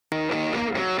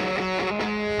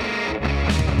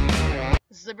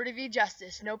This is Liberty v.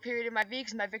 Justice. No period in my V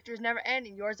because my victory is never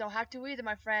ending. Yours don't have to either,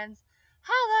 my friends.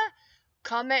 Holla!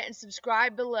 Comment and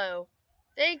subscribe below.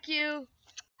 Thank you.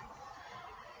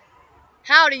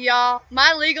 Howdy, y'all.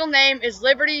 My legal name is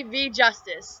Liberty v.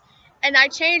 Justice. And I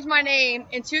changed my name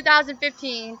in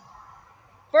 2015,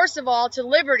 first of all, to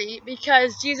Liberty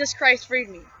because Jesus Christ freed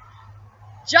me.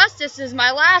 Justice is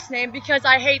my last name because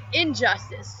I hate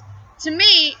injustice. To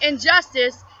me,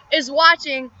 injustice is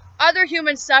watching other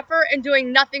humans suffer and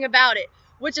doing nothing about it,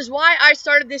 which is why I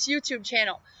started this YouTube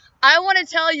channel. I want to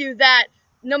tell you that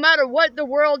no matter what the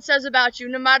world says about you,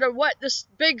 no matter what the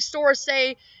big stores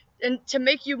say and to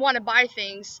make you want to buy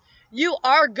things, you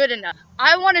are good enough.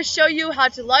 I want to show you how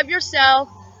to love yourself,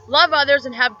 love others,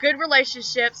 and have good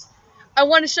relationships. I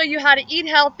want to show you how to eat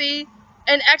healthy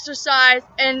and exercise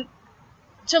and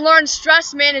to learn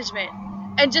stress management,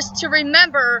 and just to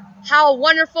remember how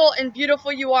wonderful and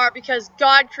beautiful you are because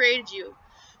God created you.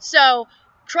 So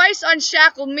Christ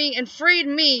unshackled me and freed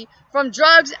me from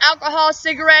drugs, alcohol,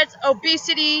 cigarettes,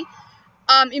 obesity,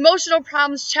 emotional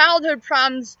problems, childhood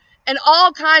problems, and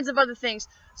all kinds of other things.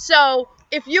 So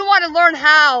if you want to learn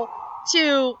how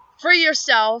to free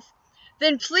yourself,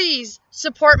 then please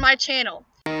support my channel.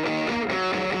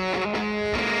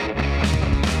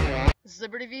 This is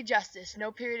Liberty v. Justice.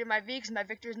 No period in my V because my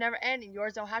victory is never ending.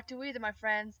 Yours don't have to either, my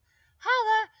friends.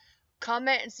 Holla!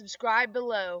 Comment and subscribe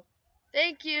below.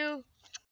 Thank you.